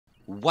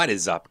What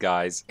is up,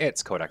 guys?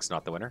 It's Kod3x,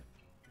 NottheWinner.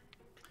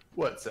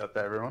 What's up,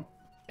 everyone?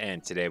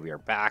 And today we are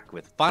back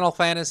with Final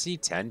Fantasy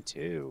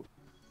X-2.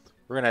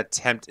 We're going to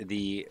attempt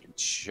the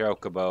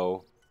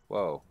Chocobo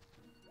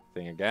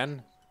thing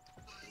again.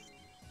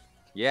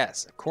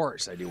 Yes, of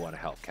course I do want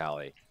to help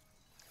Cali.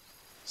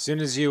 As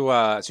soon as she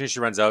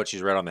runs out,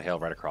 she's right on the hill,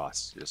 right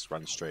across. Just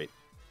run straight.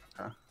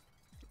 Huh?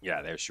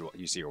 Yeah, there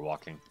you see her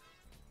walking.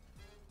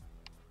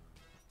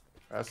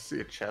 I see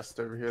a chest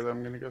over here that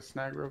I'm gonna go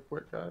snag real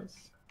quick, guys.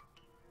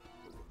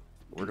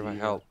 Where do I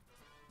help?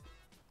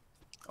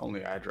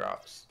 Only eye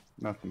drops.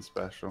 Nothing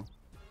special.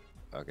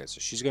 Okay, so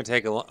she's going to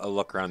take a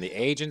look around the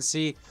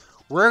agency.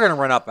 We're going to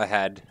run up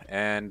ahead,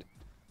 and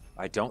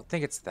I don't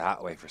think it's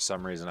that way for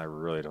some reason. I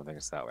really don't think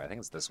it's that way. I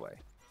think it's this way.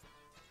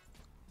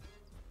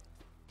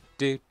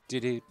 Do.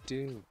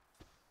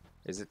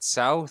 Is it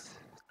south?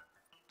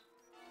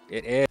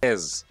 It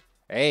is.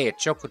 Hey, a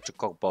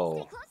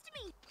Chocobo.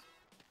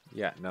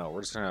 Yeah, no,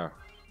 we're just going to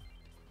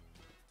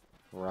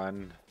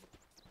run.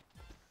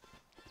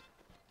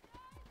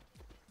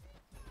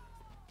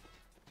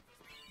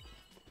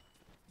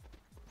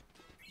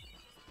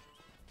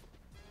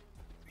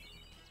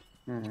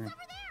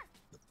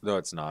 No,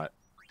 it's not.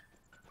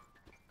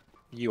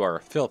 You are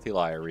a filthy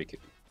liar, Riku.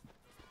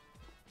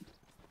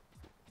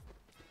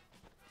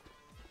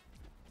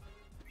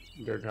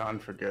 They're gone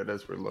for good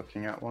as we're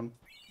looking at one.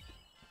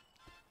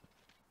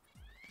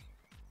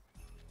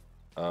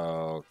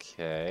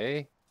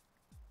 Okay.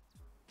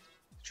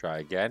 Try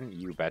again.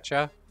 You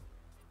betcha.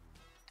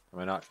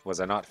 Was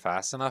I not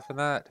fast enough in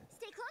that?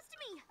 Stay close to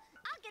me.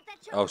 I'll get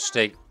that Oh,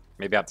 chocobo.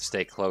 maybe I have to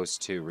stay close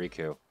to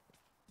Riku.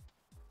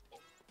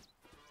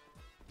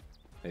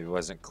 Maybe it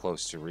wasn't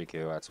close to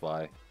Riku, that's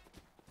why.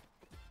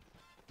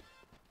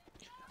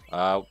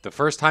 The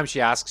first time she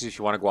asks you if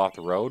you want to go off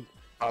the road,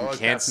 Follow you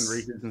can't Captain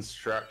Riku's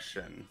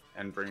instruction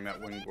and bring that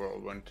winged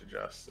whirlwind to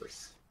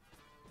justice.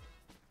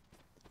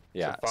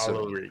 yeah. So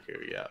follow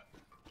Riku, yeah.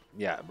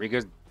 Yeah,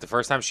 Riku, the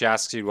first time she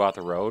asks you to go off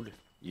the road,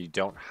 you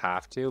don't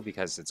have to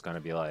because it's going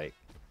to be like,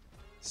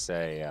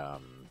 say,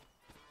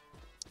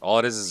 all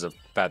it is a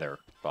feather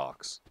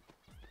box.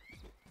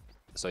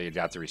 So you'd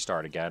have to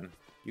restart again.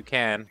 You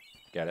can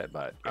get it,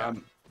 but yeah.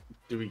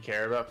 Do we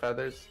care about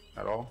feathers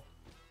at all?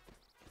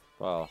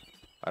 Well,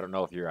 I don't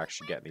know if you're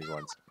actually getting these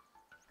ones.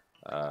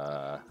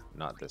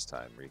 Not this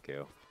time,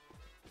 Riku.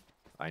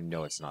 I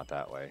know it's not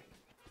that way.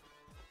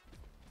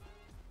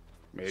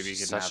 Maybe you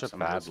She's can such have a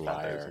some of bad those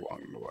feathers liar.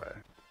 along the way.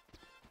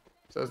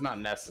 So it's not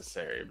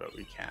necessary, but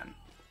we can.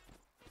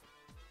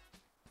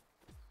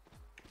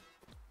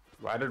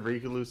 Why did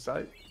Riku lose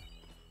sight?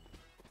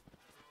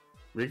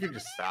 Riku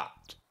just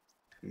stopped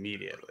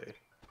immediately.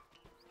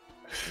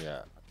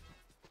 Yeah.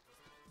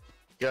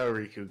 Go,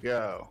 Riku,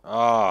 go.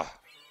 Oh.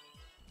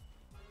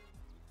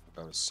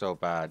 That was so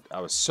bad.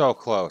 I was so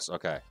close.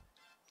 Okay.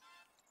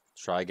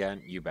 Try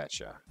again. You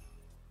betcha.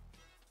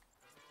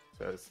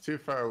 So it's too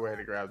far away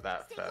to grab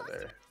that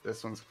feather.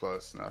 This one's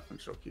close enough and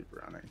she'll keep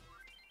running.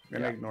 I'm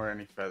gonna ignore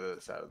any feather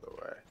that's out of the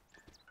way.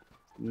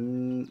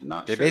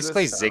 Not They sure this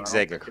basically time. I don't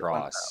zigzag think it went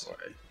across. that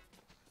way.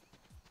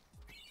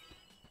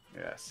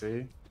 Yeah,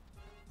 see?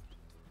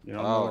 You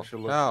don't know Oh, what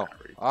you're looking no. at,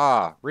 Riku.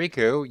 Ah,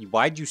 Riku,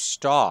 why'd you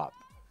stop?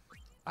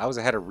 I was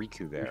ahead of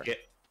Riku there.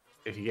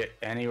 If you get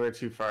anywhere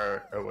too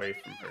far away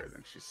from her,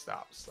 then she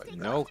stops. Like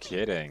No that.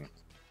 kidding.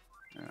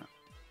 Yeah.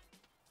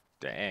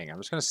 Dang, I'm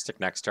just gonna stick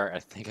next to her. I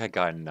think I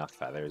got enough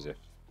feathers. If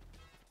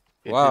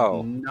It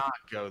Whoa. did not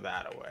go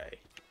that way.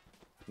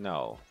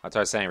 no, that's what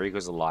I was saying.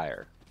 Riku's a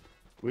liar.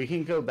 We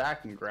can go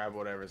back and grab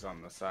whatever's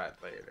on the side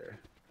later.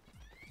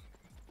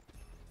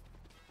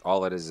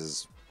 All it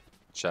is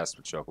chest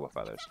with chocobo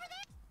feathers.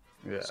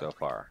 Yeah. So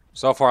far,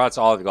 that's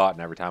all I've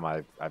gotten every time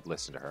I've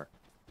listened to her.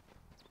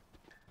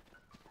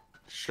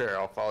 Sure,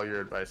 I'll follow your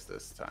advice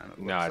this time. It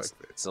No, looks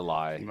like it's a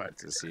lie. you might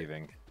It's be right.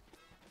 deceiving.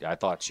 Yeah, I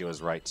thought she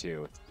was right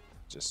too.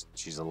 Just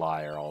she's a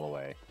liar all the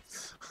way.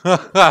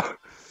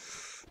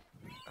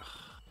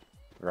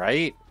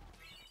 Right?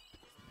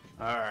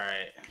 All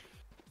right.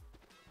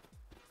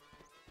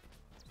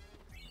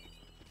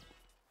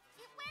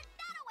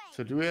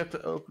 So do we have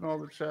to open all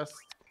the chests?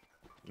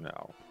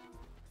 No.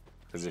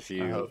 Because if I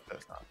you hope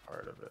that's not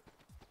part of it.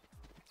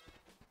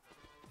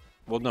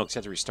 well, no, because you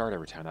have to restart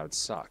every time. That would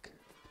suck.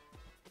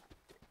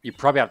 You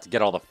probably have to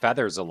get all the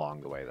feathers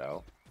along the way,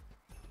 though.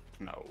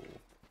 No.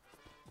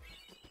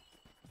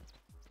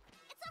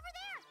 It's over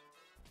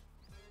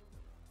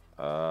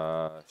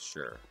there.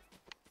 Sure.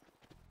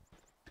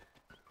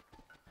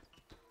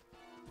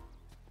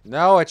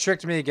 No, it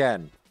tricked me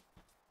again.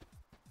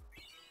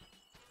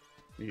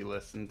 You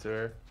listened to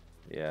her?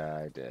 Yeah,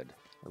 I did.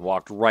 It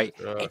walked right.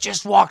 Ugh. It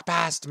just walked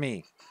past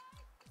me.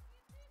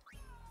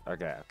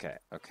 Okay. Stay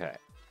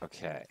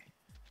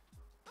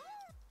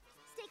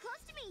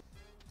close to me.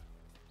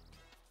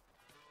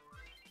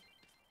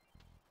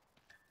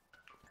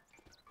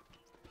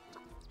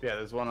 Yeah,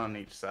 there's one on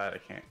each side.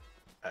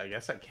 I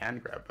guess I can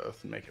grab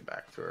both and make it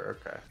back to her.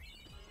 Okay.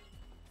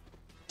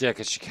 Yeah,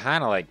 because she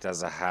kind of like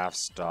does a half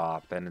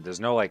stop, and there's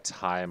no like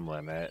time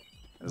limit.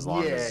 As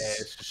long yeah,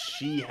 as...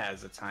 she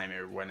has a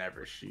timer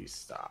whenever she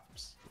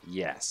stops.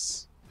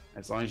 Yes.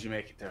 As long as you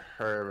make it to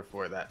her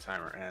before that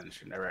timer ends,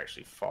 you're never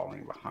actually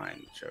falling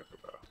behind the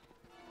Chocobo.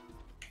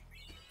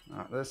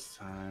 Not this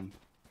time.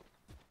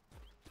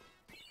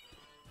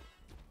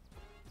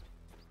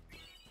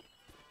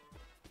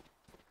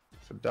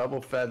 So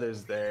double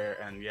feathers there,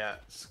 and yeah,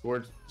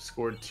 scored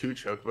 2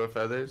 Chocobo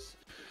feathers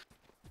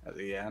at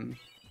the end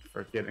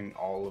for getting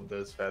all of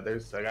those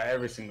feathers. So I got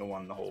every single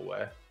one the whole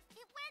way.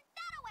 It went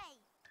that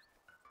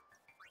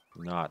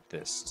way. Not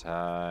this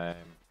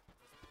time.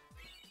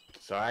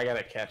 So I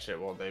gotta catch it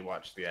while they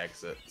watch the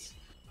exits.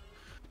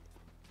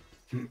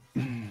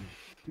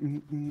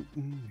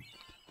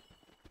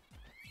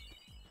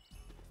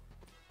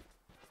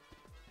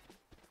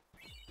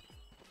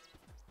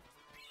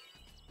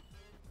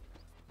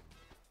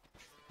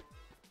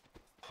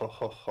 Ho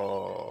ho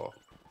ho.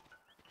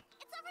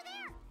 It's over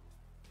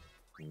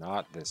there.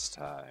 Not this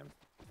time.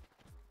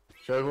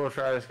 Chocobo will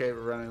try to escape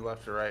running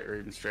left or right or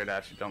even straight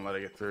at you. Don't let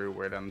it get through.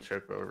 Wear down the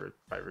Chocobo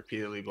by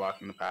repeatedly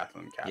blocking the path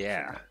and capturing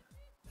Yeah. it.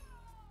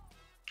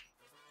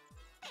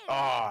 Oh,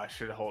 I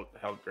should have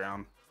held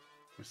ground.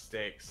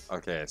 Mistakes.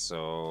 Okay,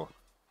 so...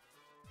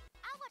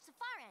 I'll watch the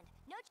far end.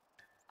 No.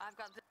 I've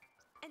got the,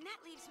 and that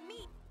leaves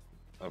me.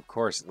 Of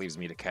course it leaves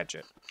me to catch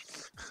it.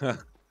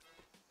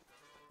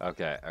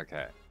 Okay,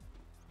 okay.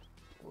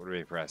 What do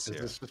we press Is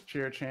here? this just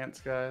pure chance,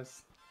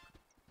 guys?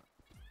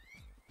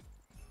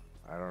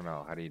 I don't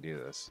know. How do you do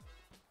this?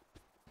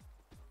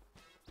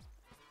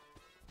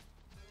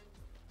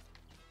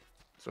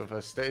 So if I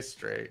stay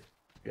straight,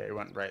 yeah, you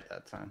went right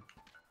that time.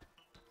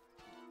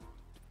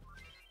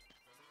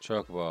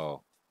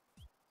 Chocobo.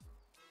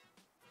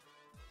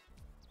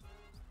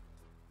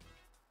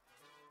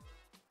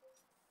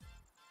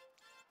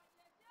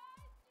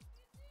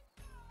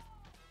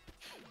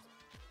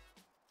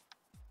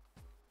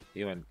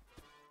 Even.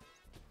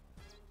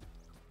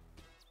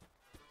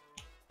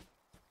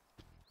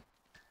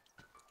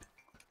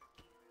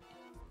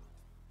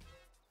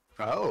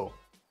 Oh,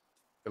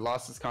 it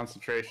lost its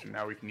concentration.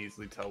 Now we can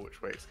easily tell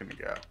which way it's gonna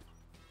go.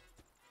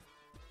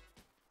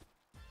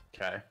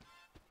 Okay.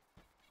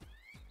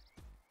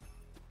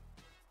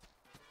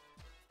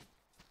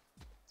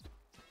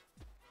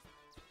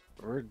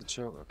 Where'd the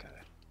choke? Okay.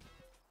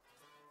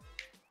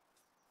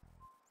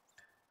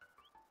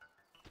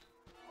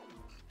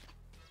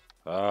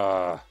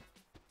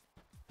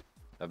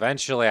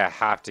 Eventually I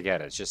have to get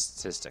it. It's just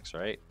statistics,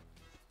 right?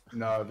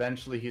 No,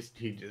 eventually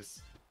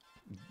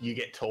you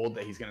get told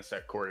that he's gonna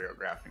start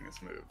choreographing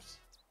his moves.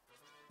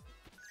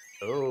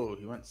 Oh,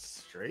 he went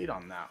straight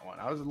on that one.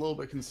 I was a little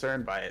bit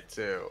concerned by it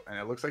too, and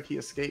it looks like he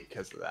escaped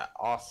because of that.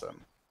 Awesome.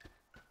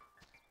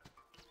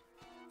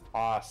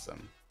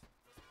 Awesome.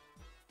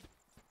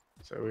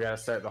 So we gotta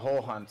start the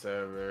whole hunt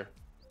over.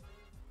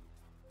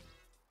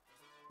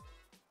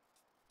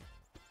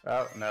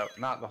 Oh, no,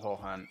 not the whole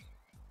hunt.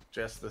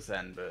 Just this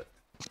end bit.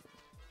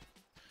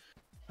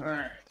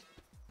 Alright.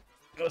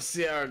 Let's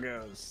see how it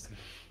goes.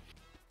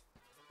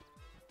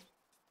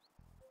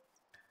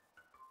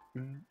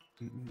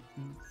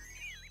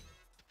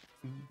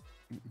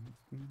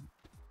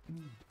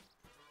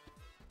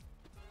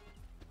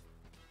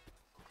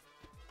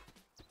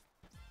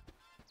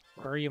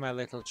 Where are you, my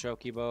little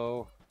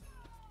Chocobo?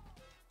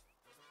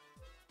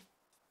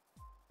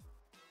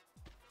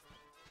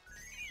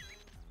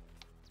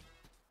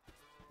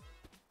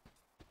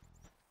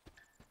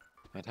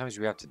 How many times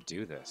do we have to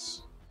do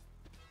this?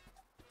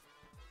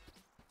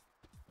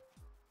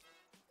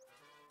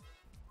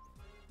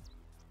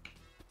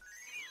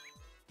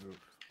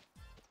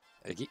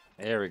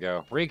 There we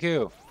go.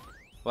 Riku!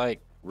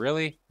 Like,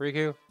 really?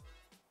 Riku?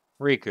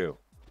 Riku,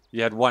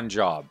 you had one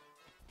job.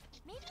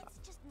 Maybe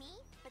it's just me,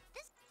 but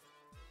this.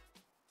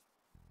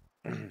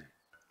 Come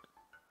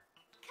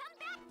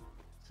back.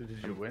 So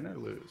did you win or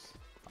lose?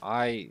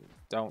 I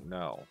don't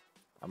know.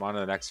 I'm on to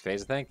the next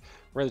phase, I think.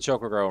 Where the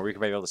choke will grow, Riku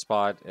may be able to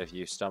spot if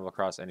you stumble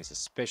across any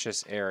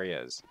suspicious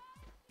areas.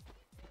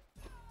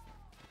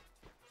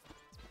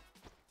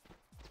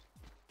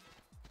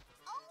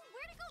 Oh,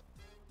 where to go?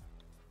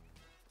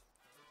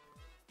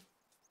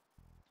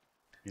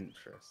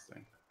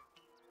 Interesting.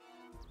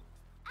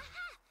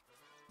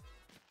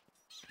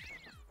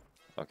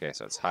 Okay,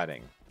 so it's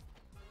hiding.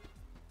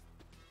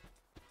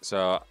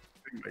 So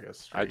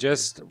I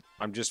guess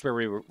I'm just where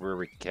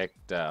we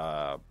kicked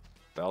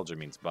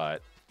Belgium's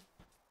butt,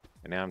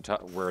 and now I'm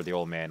where the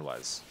old man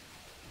was.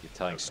 He's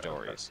telling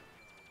stories.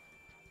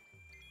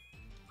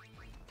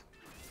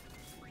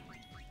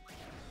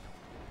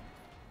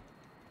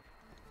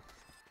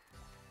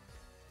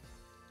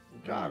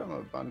 Got him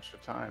a bunch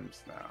of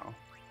times now.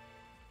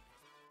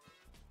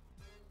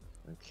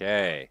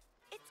 Okay.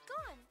 It's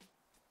gone.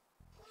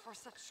 For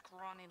such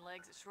scrawny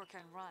legs, it sure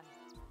can run.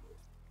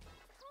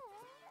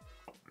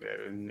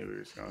 Yeah, I knew he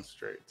was going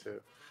straight too.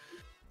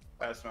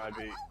 That's my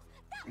beat.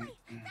 That way!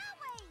 That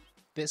way!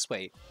 This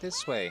way.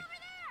 This way.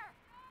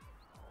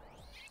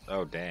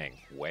 Oh, dang.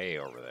 Way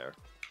over there.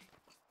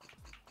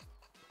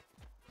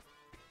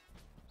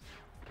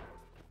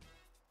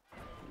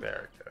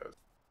 There it goes.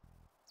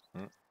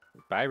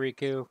 Bye,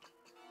 Riku.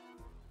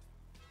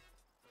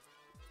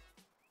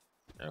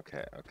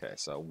 Okay, okay.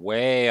 So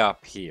way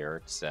up here,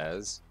 it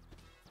says.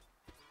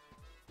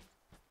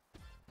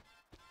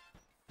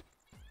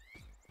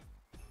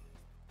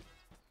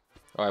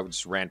 Oh, I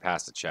just ran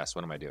past the chest.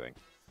 What am I doing?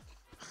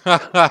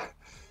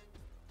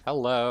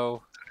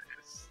 Hello.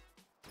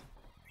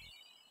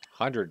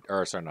 100,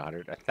 or sorry, not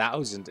 100,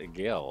 1,000 a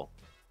gil.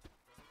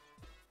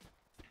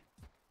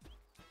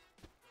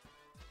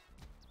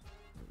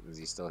 Is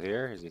he still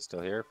here? Is he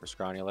still here for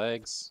scrawny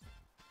legs?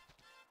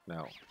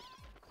 No.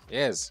 He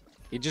is.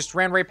 He just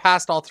ran right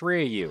past all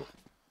three of you.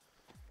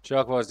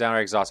 Chocobo is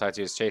downright exhausted. I have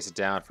to just chase it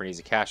down for an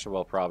easy cash.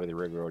 Well, probably the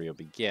rig rodeo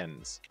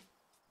begins.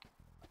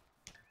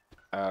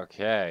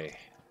 Okay.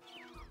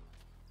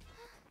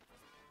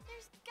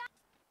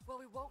 Well,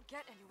 we won't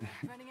get anywhere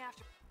running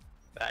after.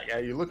 That guy,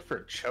 you look for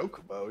a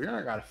Chocobo. You're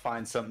not gonna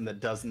find something that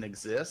doesn't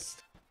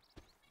exist.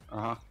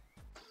 Uh-huh.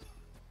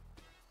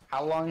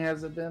 How long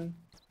has it been?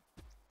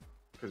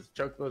 Because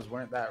Chocobos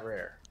weren't that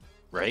rare.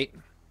 Right?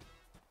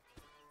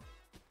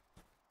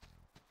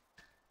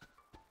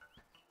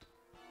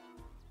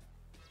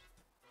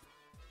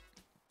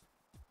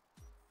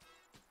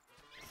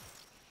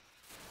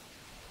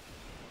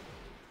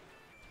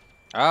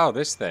 Oh,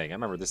 this thing. I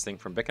remember this thing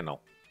from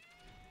Bicknell.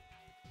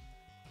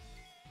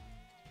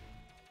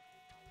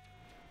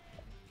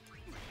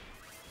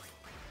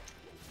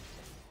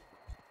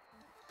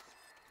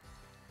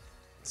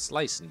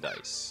 Slice and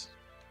dice.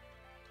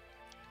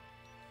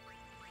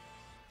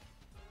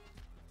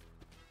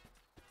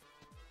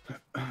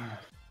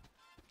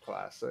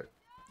 Classic.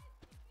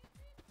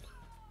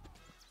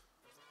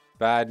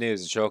 Bad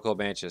news. The Chocobo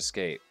managed to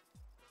escape.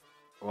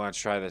 Want to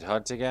try the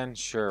hunt again?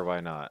 Sure, why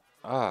not?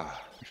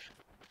 Ah.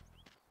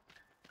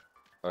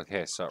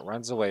 Okay, so it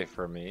runs away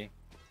from me.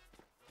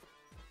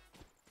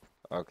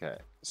 Okay,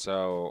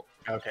 so...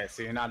 Okay,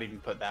 so you're not even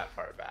put that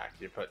far back.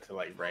 You're put to,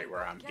 like, right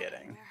where I'm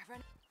getting.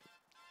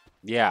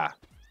 Yeah.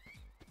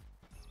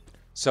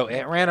 So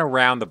it ran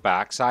around the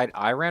backside.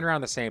 I ran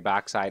around the same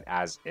backside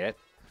as it.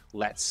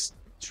 Let's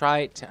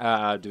try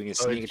doing a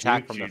sneak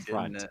attack from the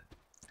front.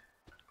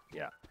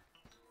 Yeah.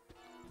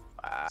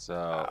 Wow.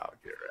 So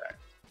You're right.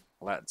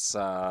 let's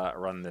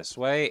run this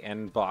way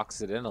and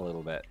box it in a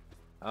little bit.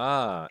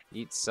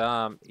 Eat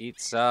some,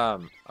 eat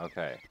some.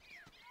 Okay.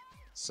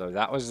 So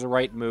that was the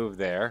right move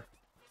there.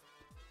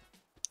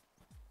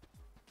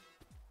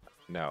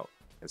 No,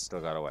 it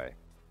still got away.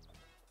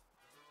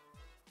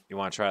 You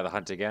want to try the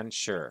hunt again?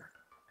 Sure.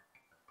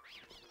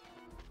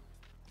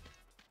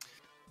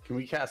 Can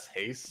we cast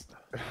haste?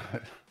 How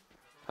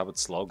about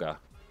Sloga?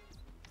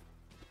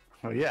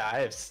 Well, yeah, I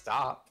have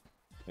stopped.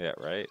 Yeah,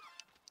 right?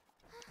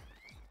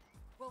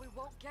 Well, we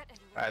won't get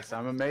anywhere. Alright, so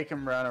I'm gonna make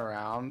him run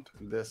around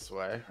this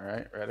way.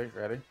 Alright, ready,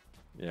 ready?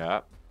 Yeah.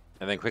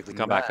 And then quickly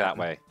come back that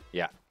Man. way.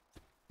 Yeah.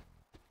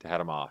 To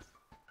head him off.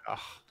 Ugh,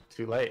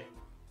 too late.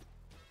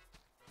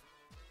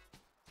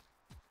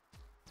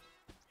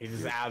 He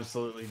just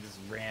absolutely just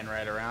ran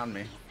right around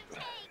me.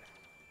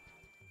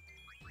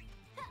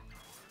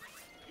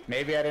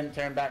 Maybe I didn't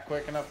turn back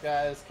quick enough,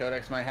 guys.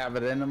 Kod3x might have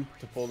it in him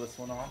to pull this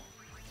one off.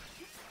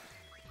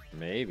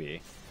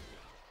 Maybe.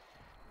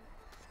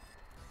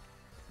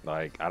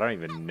 Like, I don't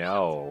even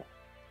know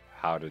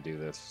how to do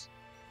this.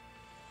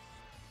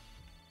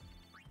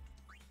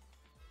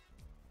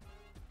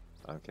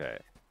 Okay.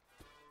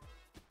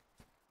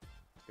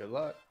 Good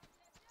luck.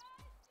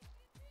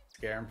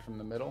 Scare him from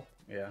the middle?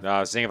 Yeah, No, I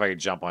was thinking if I could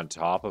jump on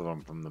top of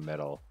him from the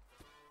middle.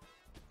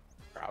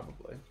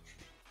 probably.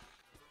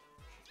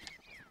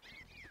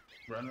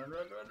 Run, run, run,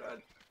 run,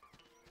 run.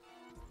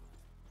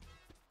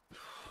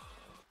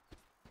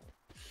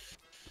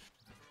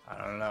 I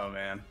don't know,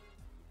 man.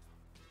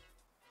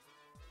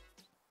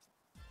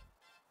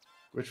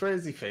 Which way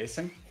is he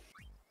facing?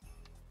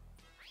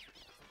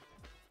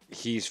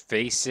 He's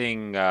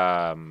facing,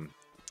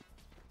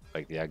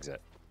 like the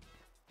exit.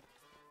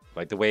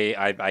 Like the way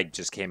I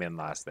just came in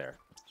last there.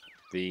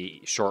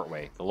 The short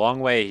way. The long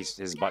way,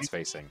 his butt's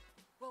facing.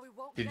 Well, we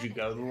won't Did get you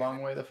go the anywhere.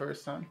 long way the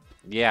first time?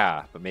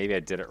 Yeah, but maybe I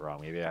did it wrong.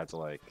 Maybe I had to,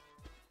 like,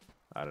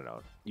 I don't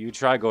know. You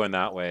try going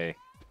that way,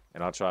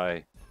 and I'll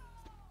try.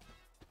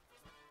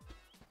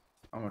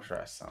 I'm gonna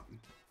try something.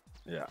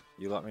 Yeah,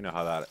 you let me know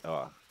how that.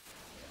 Oh.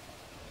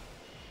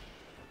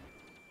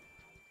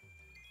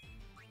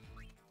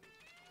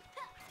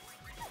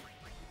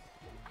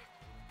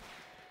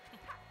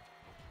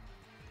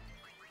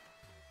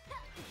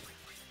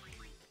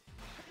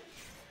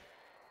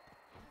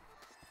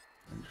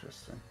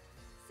 Interesting.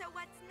 So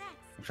what's next?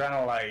 I'm trying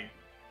to like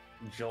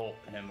jolt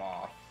him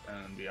off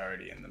and be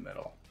already in the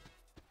middle.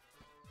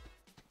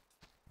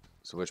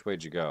 So which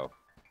way'd you go?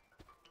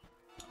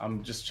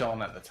 I'm just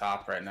chilling at the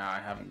top right now. I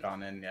haven't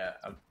gone in yet.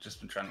 I've just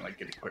been trying to like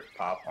get a quick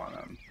pop on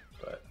him,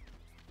 but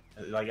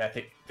like I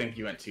think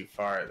you went too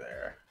far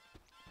there.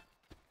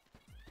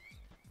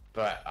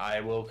 But I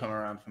will come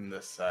around from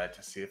this side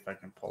to see if I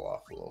can pull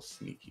off a little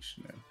sneaky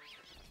shmoo.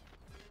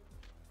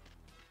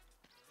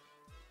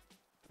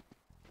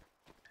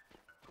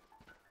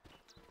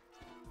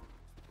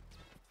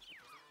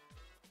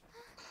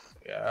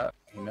 Yeah,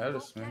 He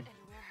noticed me. Get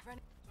anywhere. Run.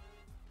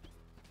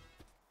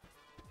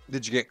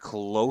 Did you get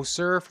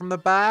closer from the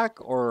back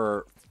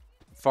or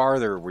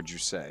farther, would you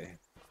say?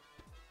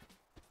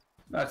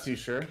 Not too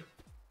sure.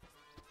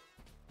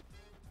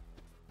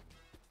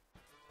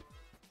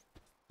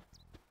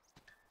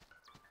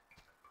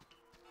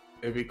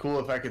 It'd be cool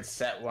if I could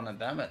set one of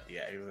them at the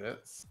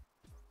exits.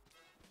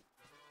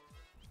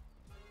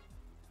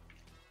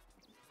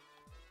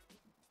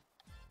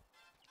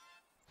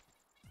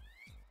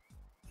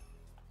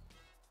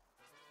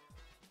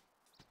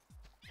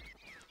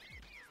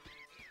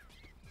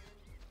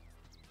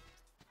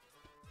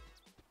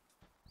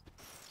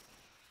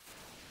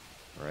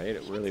 Right?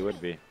 It really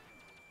would be.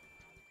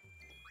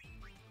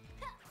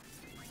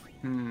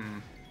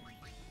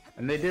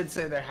 And they did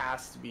say there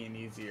has to be an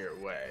easier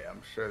way.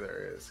 I'm sure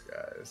there is,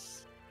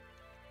 guys.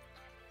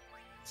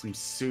 Some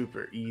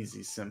super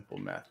easy, simple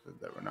method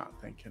that we're not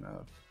thinking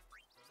of.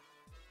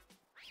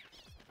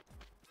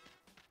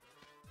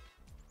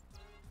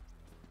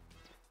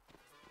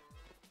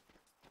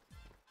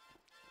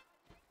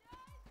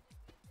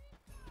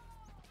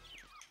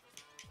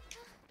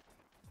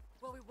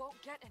 Well, we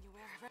won't get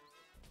anywhere. Run.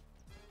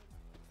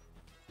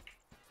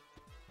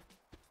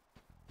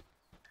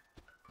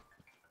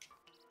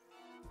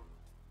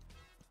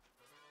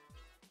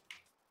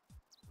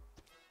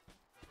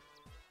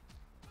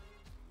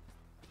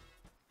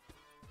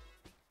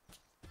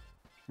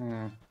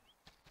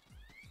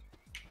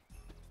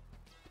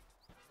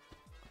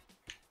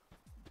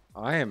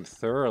 I am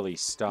thoroughly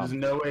There's stumped.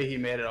 no way he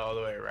made it all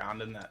the way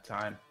around in that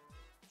time.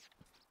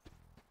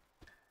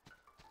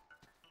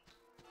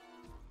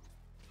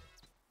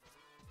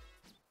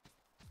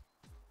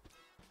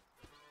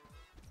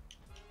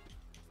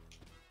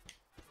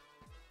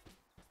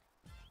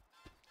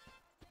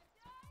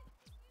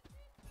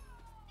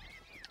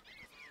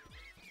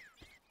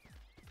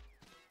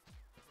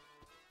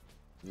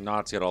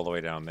 Not to get all the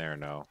way down there,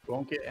 no.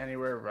 Won't get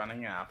anywhere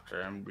running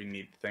after him. We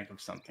need to think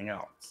of something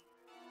else.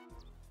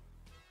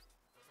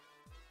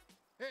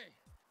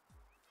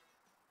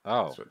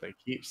 Oh. That's what they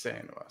keep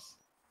saying to us.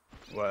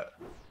 What?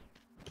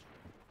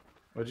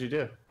 What'd you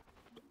do?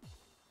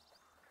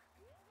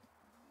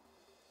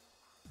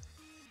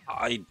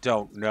 I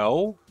don't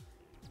know.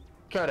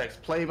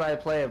 Kod3x,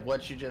 play-by-play of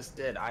what you just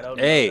did. I don't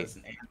know. Hey, It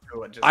doesn't answer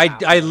what just I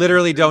happened.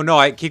 literally don't know.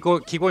 I keep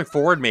going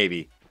forward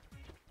maybe.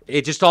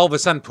 It just all of a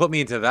sudden put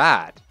me into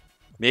that.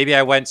 Maybe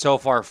I went so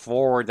far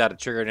forward that it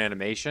triggered an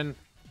animation.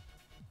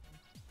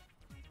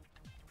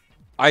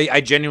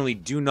 I genuinely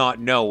do not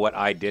know what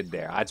I did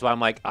there. That's why I'm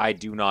like, I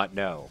do not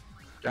know.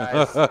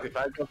 Guys, if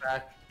I go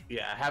back,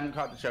 yeah, I haven't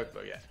caught the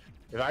chocobo yet.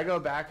 If I go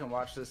back and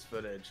watch this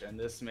footage and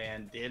this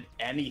man did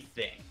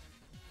anything,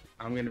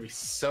 I'm gonna be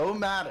so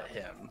mad at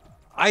him.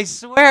 I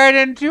swear I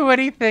didn't do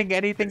anything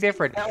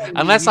different. Telling me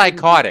Unless he I didn't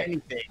do caught it.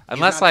 anything. He's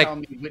Unless not like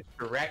telling me which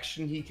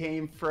direction he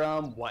came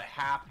from, what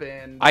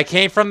happened. I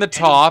came from the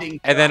top,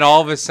 Anything and then prior.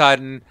 all of a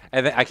sudden,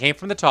 and then I came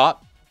from the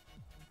top,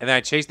 and then I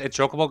chased a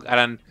Chocobo, and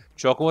then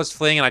Chocobo was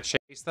fleeing, and I chased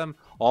them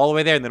all the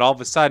way there, and then all of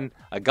a sudden,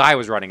 a guy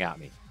was running at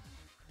me.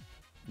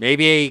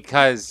 Maybe You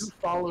because...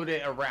 followed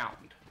it around.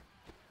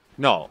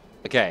 No.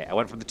 Okay, I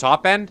went from the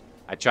top end,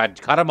 I tried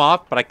to cut him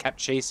off, but I kept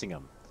chasing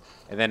him.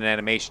 And then an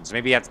animation, so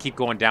maybe I have to keep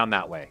going down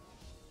that way.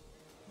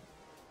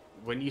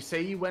 When you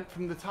say you went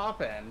from the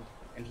top end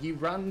and he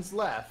runs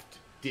left,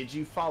 did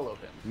you follow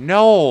him?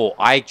 No,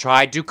 I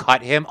tried to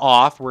cut him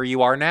off where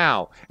you are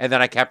now, and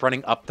then I kept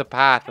running up the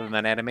path and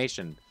then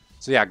animation.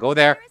 So yeah, go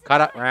there,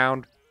 cut it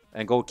around,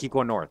 and keep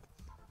going north.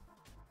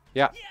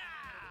 Yeah.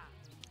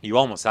 You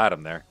almost had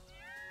him there.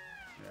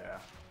 Yeah.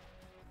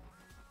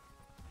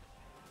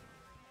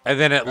 And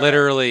then it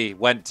literally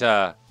went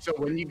to... So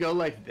when you go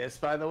like this,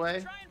 by the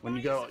way, when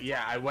you go,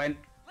 yeah, I went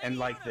and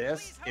like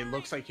this, it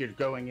looks like you're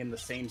going in the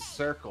same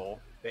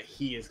circle that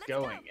he is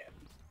going in.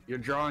 You're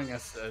drawing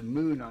us a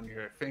moon on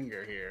your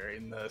finger here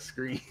in the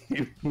screen.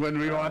 When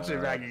we watch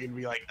it back, you can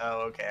be like,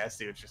 oh, okay, I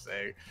see what you're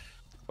saying.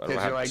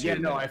 Because you're like, yeah,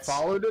 no, I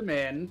followed him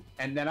in,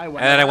 and then I went.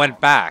 And then I went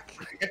back.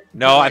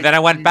 No, Like, and then I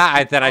went you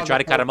back, and then I saw tried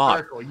to the cut him whole off.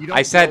 circle. You don't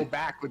I said... go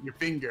back with your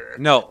finger.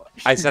 No,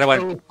 I said I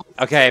went... You go-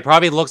 Okay, it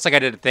probably looks like I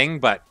did a thing,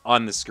 but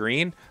on the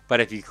screen. But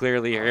if you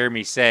clearly hear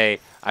me say,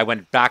 I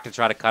went back to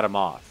try to cut him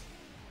off.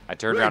 I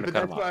turned Right, around to but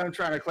cut him that's why off. I'm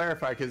trying to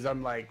clarify, because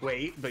I'm like,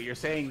 wait, but you're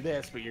saying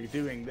this, but you're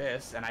doing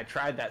this, and I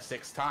tried that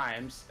 6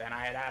 times, and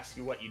I had asked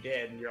you what you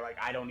did, and you're like,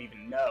 I don't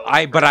even know.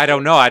 But I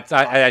don't know. I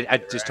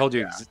just told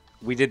you Yeah.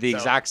 we did the So,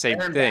 exact same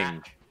there and thing.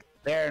 back,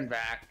 there and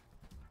back.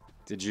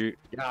 Did you?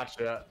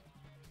 Gotcha.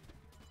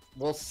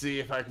 We'll see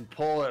if I can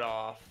pull it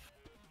off.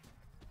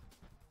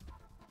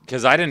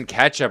 Because I didn't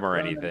catch him or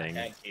Run in the anything.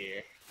 heck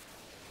here.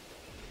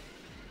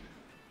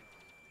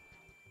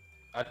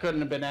 I couldn't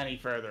have been any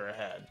further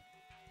ahead.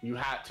 You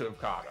had to have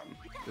caught him.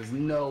 There's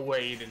no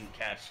way you didn't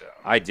catch him.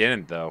 I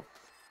didn't though.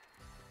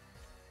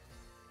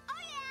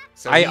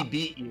 So I- he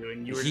beat you,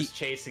 and you were he- just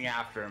chasing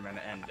after him, and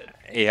it ended.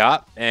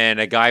 Yeah, and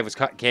a guy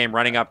came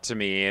running up to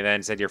me and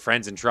then said, "Your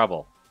friend's in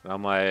trouble." And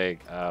I'm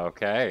like,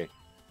 okay.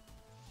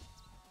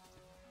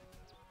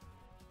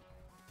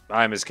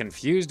 I'm as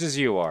confused as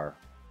you are.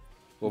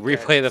 We'll Okay,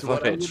 replay the so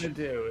what I'm footage. gonna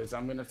do is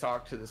I'm gonna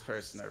talk to this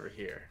person over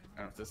here,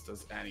 and if this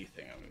does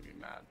anything, I'm gonna be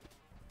mad.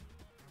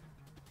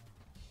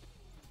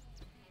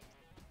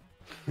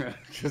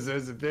 Because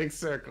there's a big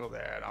circle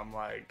there, and I'm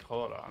like,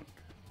 hold on.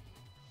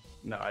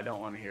 No, I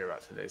don't want to hear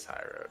about today's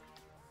high road.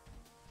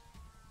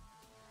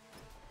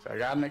 So I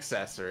got an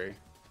accessory.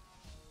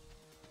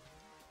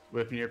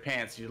 Whipping your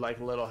pants, you'd like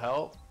a little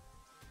help?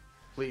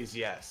 Please,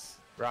 yes.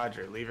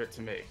 Roger, leave it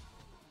to me.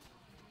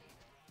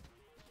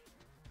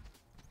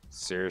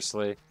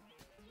 Seriously?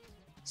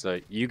 So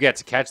you get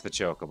to catch the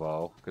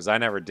Chocobo, because I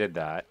never did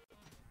that.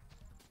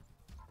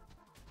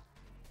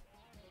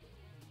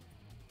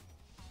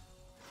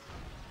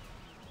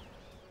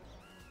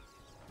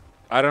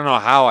 I don't know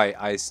how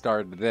I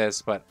started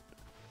this, but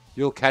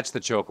you'll catch the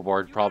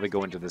Chocobo and probably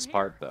go into this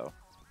part, though.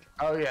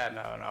 Oh yeah,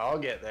 no, I'll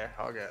get there.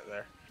 I'll get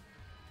there.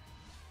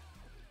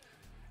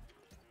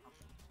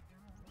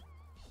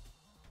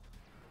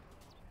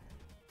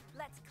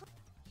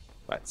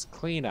 Let's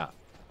clean up.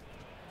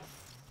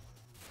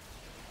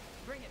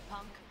 Bring it,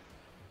 punk.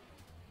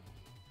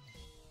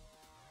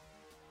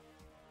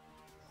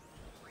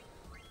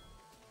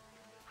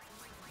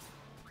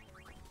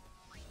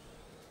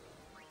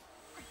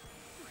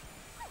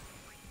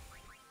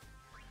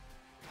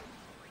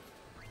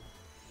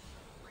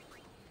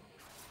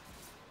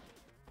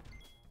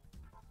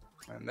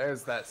 And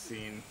there's that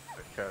scene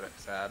that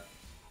Kod3x had.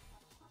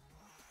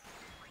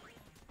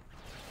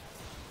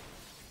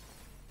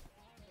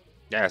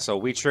 Yeah, so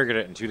we triggered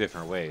it in 2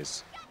 different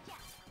ways.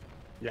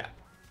 Yeah.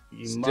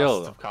 You Still,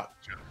 must have caught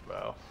the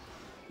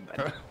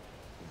Chocobo.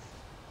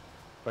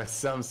 By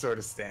some sort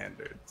of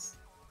standards.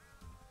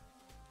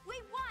 We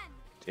won.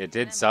 It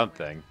did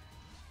something.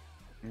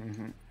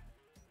 Mm-hmm.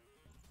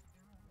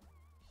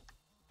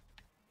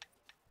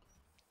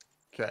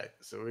 Okay,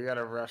 so we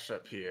gotta rush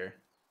up here.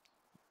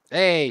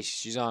 Hey,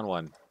 she's on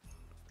one.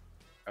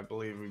 I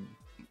believe we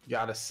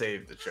gotta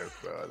save the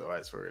Chocobo,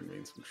 otherwise we're gonna be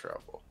in some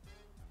trouble.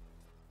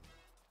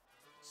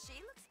 She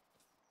looks.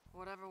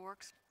 Whatever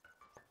works.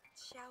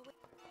 Shall we?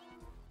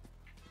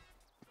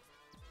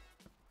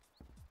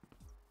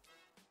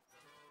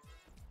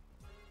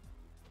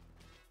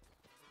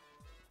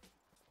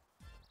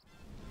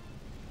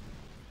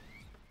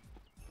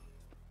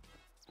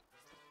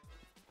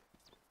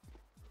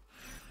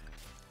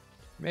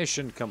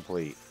 Mission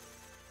complete.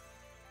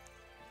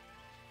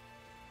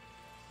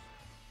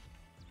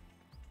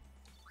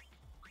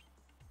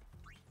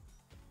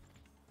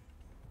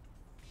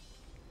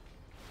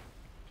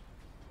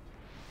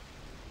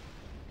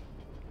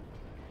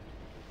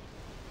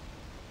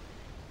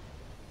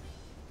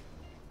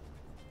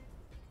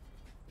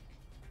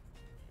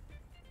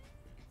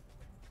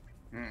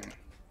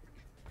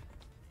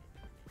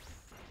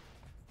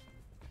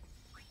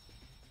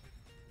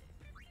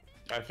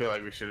 I feel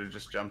like we should have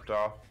just jumped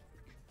off.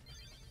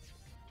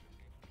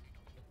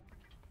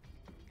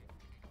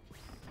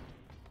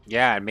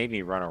 Yeah, it made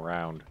me run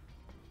around.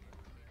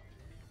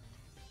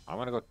 I'm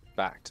gonna go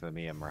back to the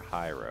Myanmar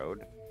High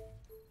Road.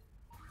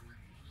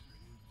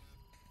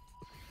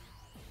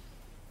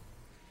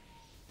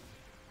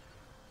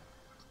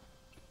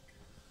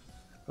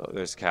 Oh,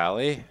 there's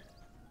Cali.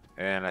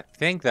 And I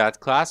think that's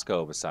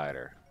Clasco beside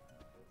her.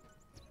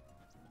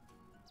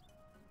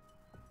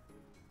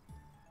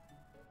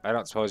 I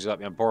don't suppose you let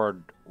me on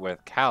board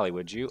with Cali,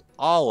 would you?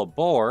 All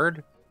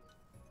aboard!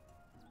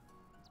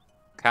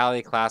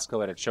 Cali,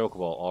 Clasco, and a Chocobo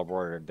all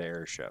aboard the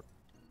airship.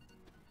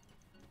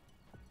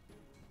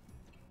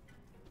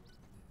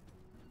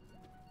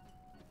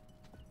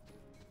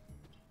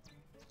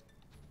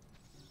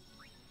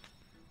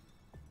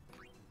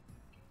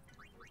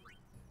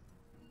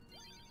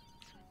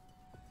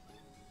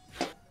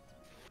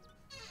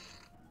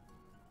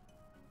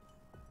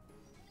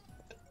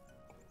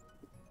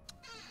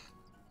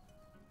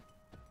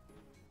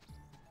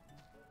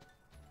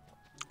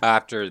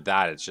 After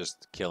that, it's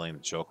just killing the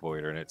Chocobo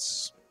Eater, and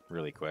it's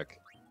really quick.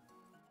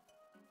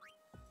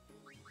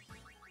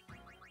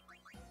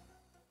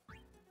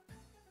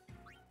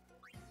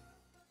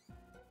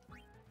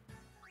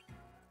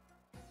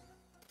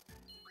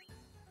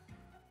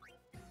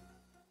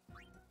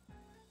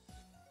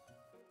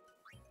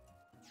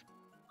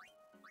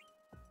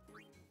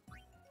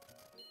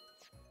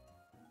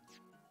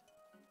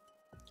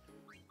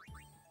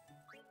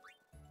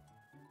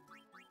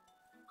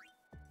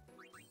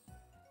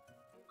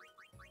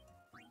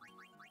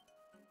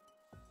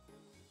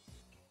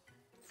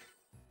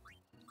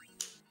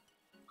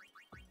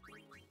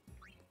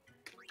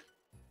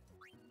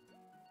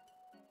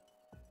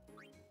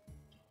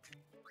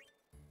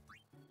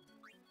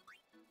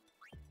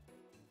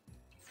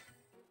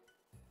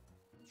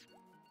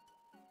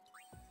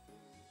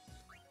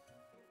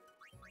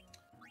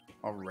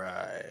 All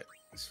right,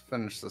 let's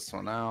finish this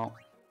one out.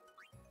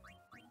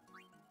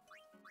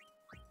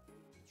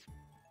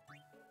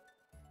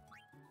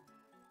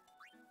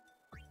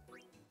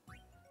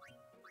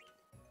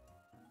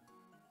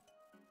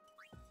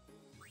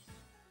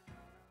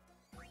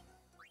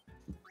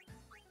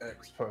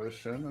 X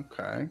potion,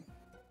 okay.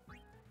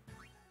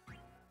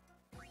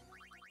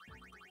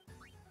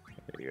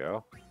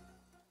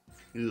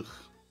 Ugh.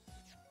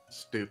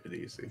 Stupid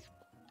easy.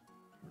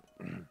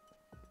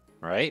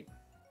 Right?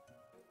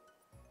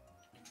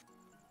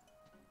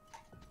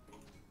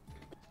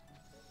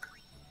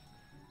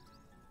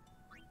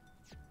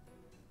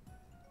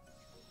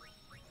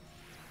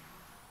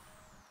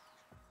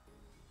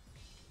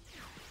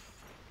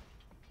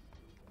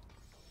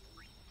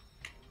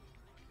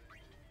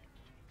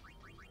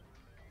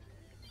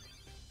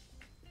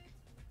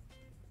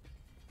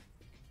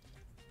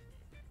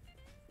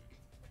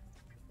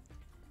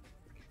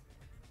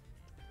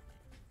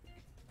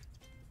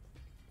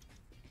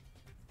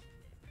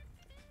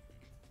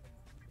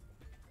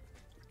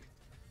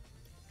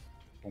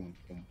 Boom,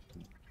 boom,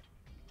 boom.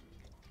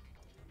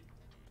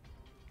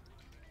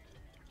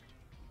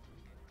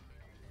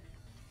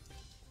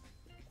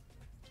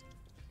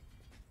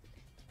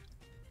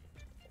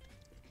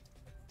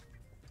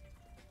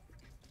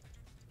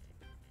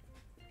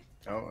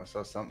 Oh, I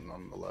saw something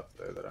on the left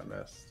there that I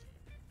missed.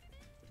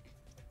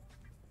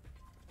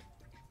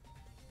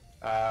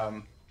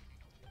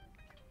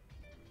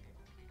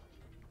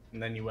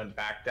 And then you went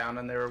back down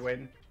and they were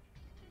waiting?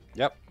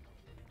 Yep.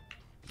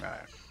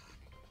 Alright.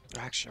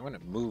 Actually, I'm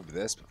gonna move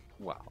this.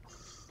 Wow.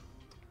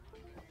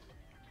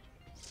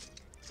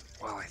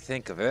 While I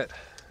think of it.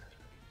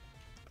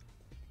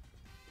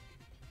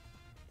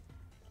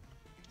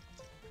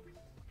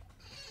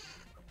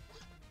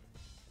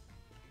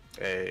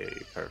 Hey,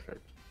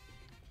 perfect.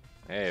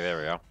 Hey, there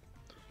we go.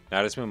 Now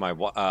I just move my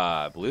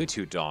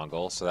Bluetooth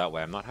dongle so that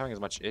way I'm not having as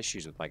much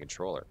issues with my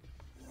controller.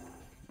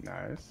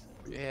 Nice.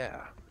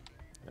 Yeah.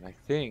 And I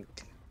think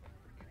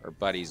our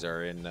buddies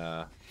are in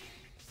the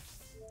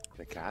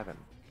cabin.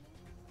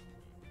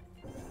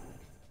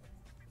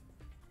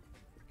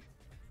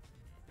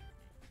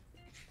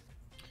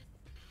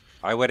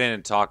 I went in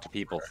and talked to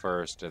people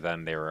first, and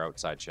then they were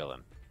outside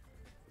chilling.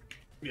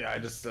 Yeah, I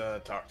just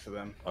talked to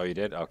them. Oh, you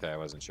did? Okay, I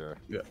wasn't sure.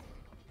 Yeah.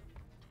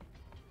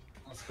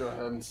 Let's go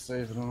ahead and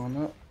save it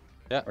on up.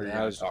 Yeah, Or you I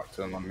gotta was. talk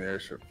to them on the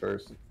airship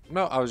first.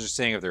 No, I was just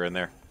seeing if they're in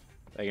there.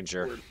 Making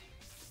sure.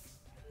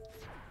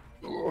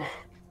 Ugh.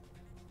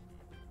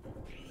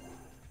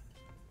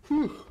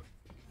 Whew.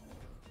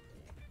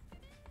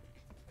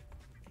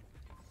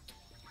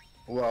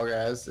 Well,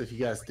 guys, if you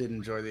guys did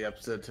enjoy the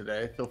episode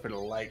today, feel free to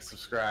like,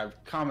 subscribe,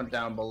 comment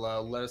down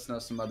below. Let us know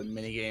some other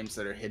mini games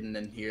that are hidden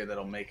in here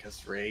that'll make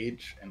us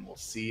rage, and we'll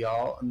see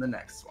y'all in the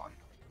next one.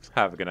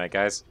 Have a good night,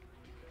 guys.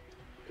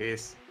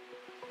 Peace.